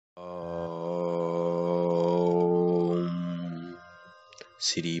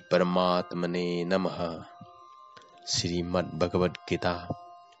Shri Paramatmane Namaha. Shrimad Bhagavad Gita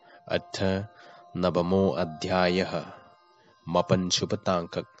Atha Navamo Adhyayaha Mapan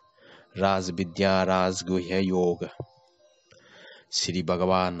Shubhatankak Raj Vidya Raj Guhya Yoga. Shri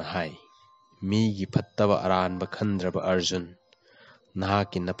Bhagavan Hai Migi Pattava Aranba Khandraba Arjun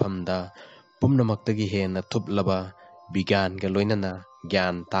Nahaki Napamda Pumnamaktagi Hena Tuplaba Bigan Galoinana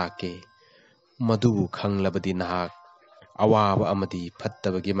Gyan Take Madubu Khanglabadi Nahak Awaba Amadi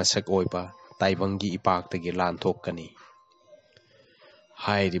Pattabagi Masak Oiba Taibangi Ipaktagi Lanthokani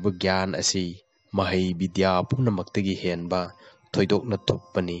Hairiba Gyan Asi Mahai Vidya Pumnamaktagi Henba Thoidok na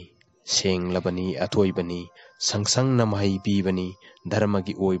Tupani Seng Labani Atoibani Sangsang na Mahai Pibani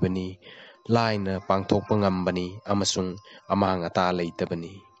Dharmagi Oibani Laina Pangtok Pangambani Amasung Amang Ata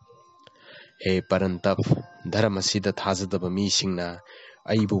Leitabani He Parantap Dharmasida Thazadaba Misingna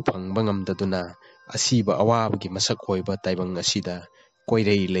Aibu Pangbangam Daduna Asiba Awabagi Masak Oiba Taibang Asida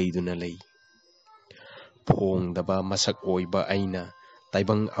Koirei Leiduna Lei Pong Daba Masak Oiba Aina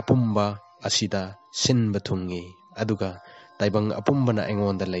Taibang Apumba Asida Sin Batungi Aduga Taibang Apumbana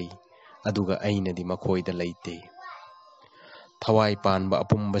Engonda Lei Aduga Aina di Makoida Leite Thawai Panba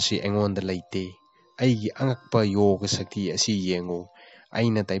Apumbasi Engonda Leite Aigi Angakpa Yoga Sakti Asi Yengo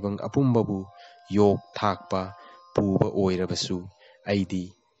Aina Taibang Apumbabu Yog Thakpa Puba Oirabasu Aidi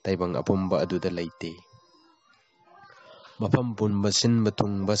Taibang Apumba Aduda Leite Mapam Punba Sin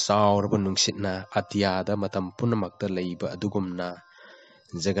Batungba Sauraba Nungsitna Atiada Matam Punamakta Leiba Adugumna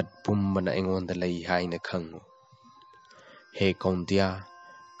Zagat Pumbana Engonda Lei Haina Kangu He Kauntia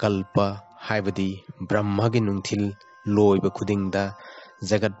Kalpa Haibadi Brahmagi Nungtil Loiba Kudingda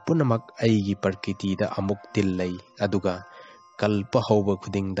Zagat Punamak Aigi Parkitida Amuk Tillai Aduga Kalpa Hauba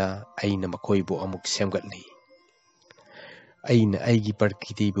Kudingda Aina Makoibu Amuk Semgatli Aina Aigi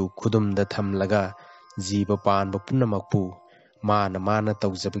Parkitibu Kudumda Tamlaga Ziba Panba Punamakpu Mana Mana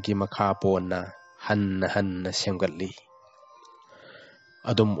Tauzabagi Makapona Hanna Semgatli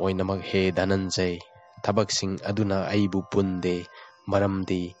Adum Oinamak He Dananjay Tabaksing Aduna Aibu Punde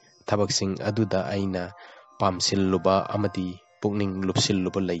Maramdi Tabaksing Aduda Aina Pamsilluba Amadi Pugning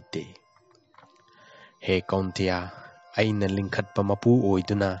Lupsilluba Leite He Kauntia Aina Linkatpa Mapu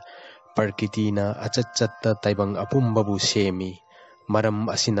Oiduna Parkitina Achachatta Taibang Apumbabu Semi Maram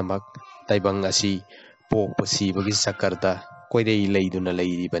Asinamak Taibang Asi Pokpasi Bagi Sakarda Koirei Leiduna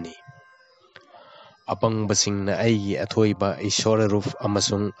Leidibani Apang Basing na Aigi Athoiba Ishora Ruf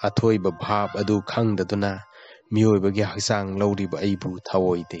Amasung Athoiba Bhab Adu Khangdaduna Mioibagi Haksang Lauriba Aibu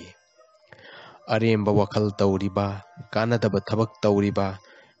Thawoide Aremba Wakal Tauriba Kanadaba Tabak Tauriba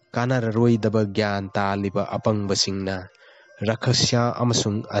Kanararoidaba Gyan Taliba Apang Basing na Rakasya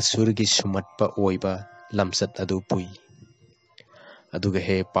Amasung Asurgi Sumatpa Oiba Lamsat Adu Pui Aduga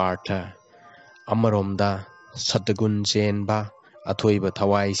He Partha Amaromda Satagun Zenba Athoiba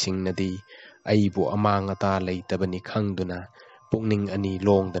Thawai Sing Nadi Aibu Amangata Leitabani Khangduna Pugning Ani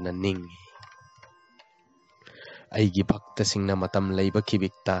Longdana Ning Aigi Bhakta Singna Matam Leiba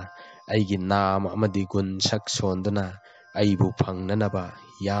Kibikta Aigi Nam Amadi Gun Sak Sonduna Aibu Pangnanaba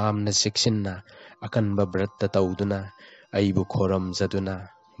Yamna Siksinna Akanba Bratta Tauduna Aibu Khoram Zaduna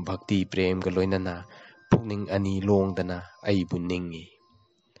Bhakti Prem Galoinana Pugning Ani Longdana Aibu Ningi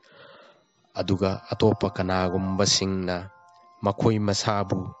Aduga Atopa Kanagumba Singna Makoi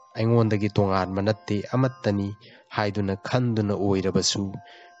Masabu Aingonda Gitongan Manati Amatani Haiduna Kanduna Oirabasu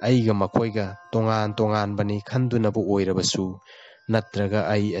Aiga Makoiga Tongan Bani Kanduna Bu Oirabasu Natraga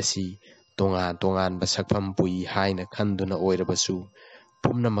Ai Asi Tongan Basakpam Pui Haina Kanduna Oirabasu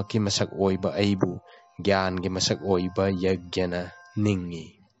Pumna Maki Masak Oiba Aibu Gyan Gi Masak Oiba Yagyana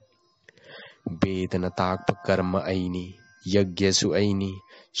Ningi Bedana Takpa Karma Aini Yagyasu Aini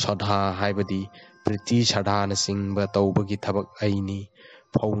Sadha Haibadi Priti Sadhana Singba Taubagi Tabak Aini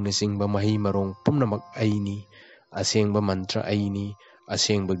Pauna Singba Mahi Marong Pumnamak Aini Asengba Mantra Aini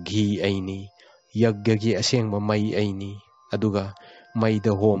Asengba Ghi Aini Yagyagi Asengba Mai Aini Aduga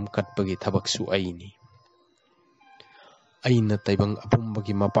Maida Hom Katpagi Tabaksu Aini Aina Taibang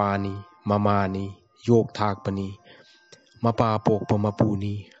Apumbagi Mapani Mamani Yok Thakpani Mapa Pokpa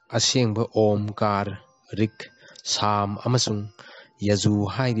Mapuni Asengba Omkar Rik Sam Amasung Yazu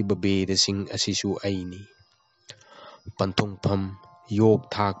Hairiba Beda Sing Asisu Aini Pantungpam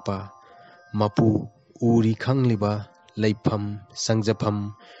Yok Thakpa Mapu Uri Khangliba Leipam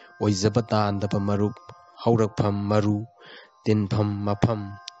Sangjapam Oizabatan Dapa Marup Haurakpam Maru Tinpam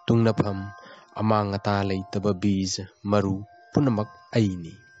Mapam Tungnapam Amangata Leitaba Biz Maru Punamak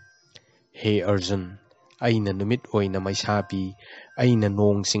Aini He Arjun Aina Numit Oina Maisapi Aina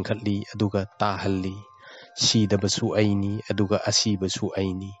Nong Singkhatli Aduga Tahalli Sidabasu Aini Aduga Asibasu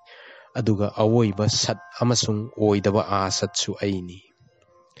Aini Aduga Awoiba Sat Amasung Oidaba Asatsu Aini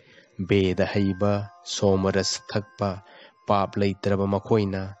Beda haiba somaras thakpa paap leitraba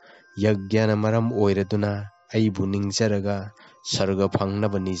makoina yagyana maram oiraduna aibu ningzaraga sarga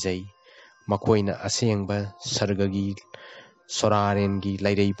phangnaba nijai. Makoina asengba sargagi sorarengi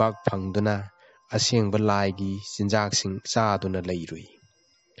laireibak phangduna asengba laigi sinjaksing chaaduna leirui.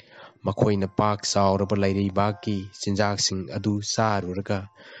 Makoina pak chauraba laireibaki sinjaksing adu charuraga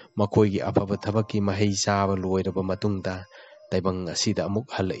makoigi afaba thabaki mahei chaba loiraba matungda taibang asida amuk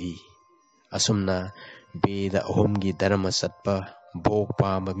halai. Asumna Beda ahumgi dharma satpa bok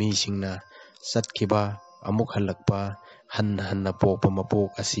pamba misingna satkiba amuk halakpa hanna pokpa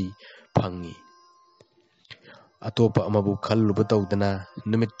mapok asi phangi. Atopa amabu khalluba tawdana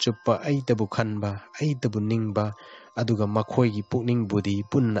numit chuppa aitabu khanba aitabu ningba aduga makhoigi pukning budi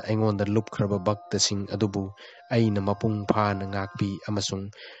punna aingonda lupkhraba bhaktasing adubu aina mapung phana ngakpi amasung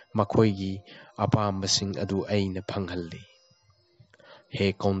makhoigi apambasing adu aina phanghalli.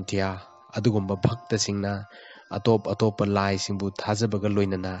 He Kauntya adugumba bhaktasingna atop lai singbu thajabaga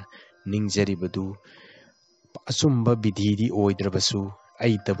loinana ningjaribadu asumba bidhidi oidrabasu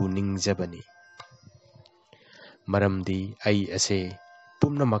aitabu ningjabani. Maramdi ai ase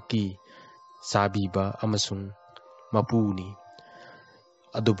pumnamakki sabiba amasung mapuni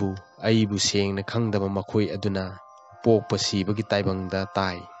adubu aibu sengna khangdaba makhoi aduna pokpa sibagi taibangda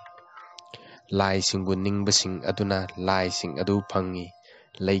tai. Lai singbu ningbasing aduna lai sing adu phangi.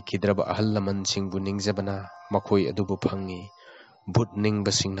 Laikhidraba ahal laman singbu ningjabana makhoi adubu phangi. Bhut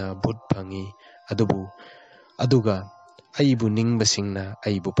ningbasingna bhut phangi aduga aibu ningbasingna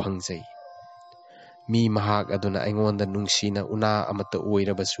aibu phangjai. Mi mahak aduna aingonda nungsina una amata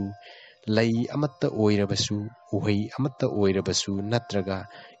oirabasu lai amata oirabasu uhei amata oirabasu natraga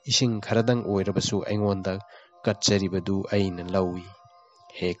ising kharadang oirabasu aingonda katcharibadu aina lawi.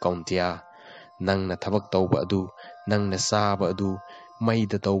 He Kauntya nangna thabak tawba adu nangna chaba adu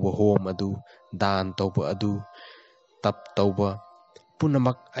maida tawba hom adu dan tawba adu tap tawba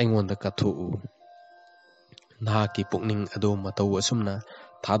punamak aingonda katho'u. Nahaki pukning adu matau asumna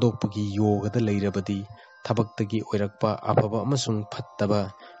thadokpagi yogada leirabadi thabaktagi oirakpa afaba amasung phattaba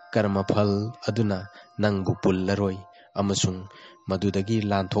karma phal aduna nangbu pullaroi amasung madudagi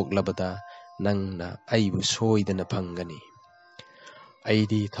lanthoklabada nangna aibu soidana phangani.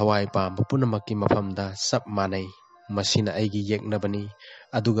 Aidi thawai pamba punamakki mafamda sap manai masina aigi yeknabani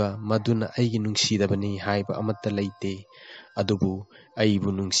aduga maduna aigi nungsidabani haiba amatta leite adubu aibu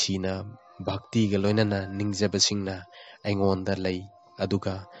nungsina bhaktiga loinana ningjabasingna aingonda lei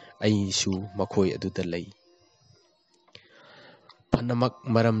aduga aisu makhoi aduda lei. Phanamak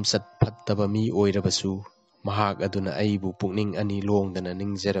maram sat phattaba mi oirabasu mahak aduna aibu pukning ani longdana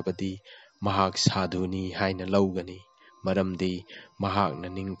ningjarabadi mahak sadhuni haina laugani maramdi mahakna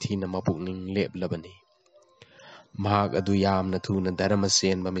ningthina mapukning leplabani. Mahak adu yamna thuna dharma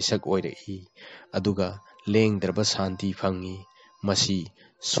senba misak oiraki aduga lengdraba shanti phangi masi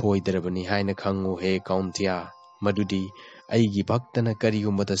soidrabani haina khangu he Kauntya madudi aigi bhaktana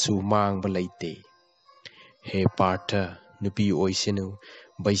karigumbadasu mangba leite. He Partha nupi oisanu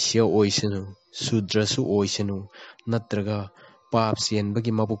vaisya oisanu sudrasu oisanu natraga pap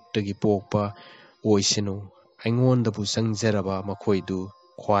senbagi mabuktagi pokpa oisanu aingondabu sangjaraba makhoidu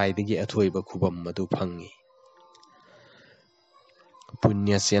khwaidagi athoiba khubam madu phangi.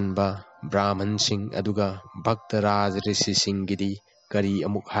 Punya senba Brahman sing aduga Bhakta Raj Rishi Singhidi kari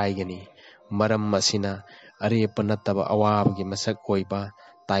amuk haigani maram masina arepa nattaba awabagi masak oiba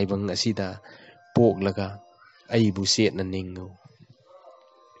taibang asida poklaga aibu setna ningu.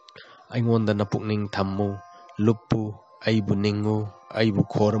 Aingonda napukning thammu luppu aibu ningu aibu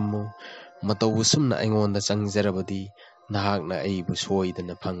khorammu matau sumna aingonda changjarabadi nahakna aibu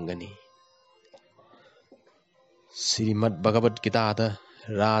soidana phangani. Srimad Bhagabad Gita da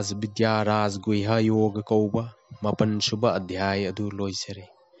Raj Vidya Raj Guiha Yoga Kauba Mapan Suba Adhyay adu loisare.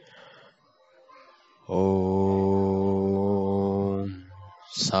 Om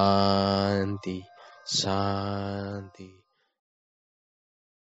Shanti Shanti.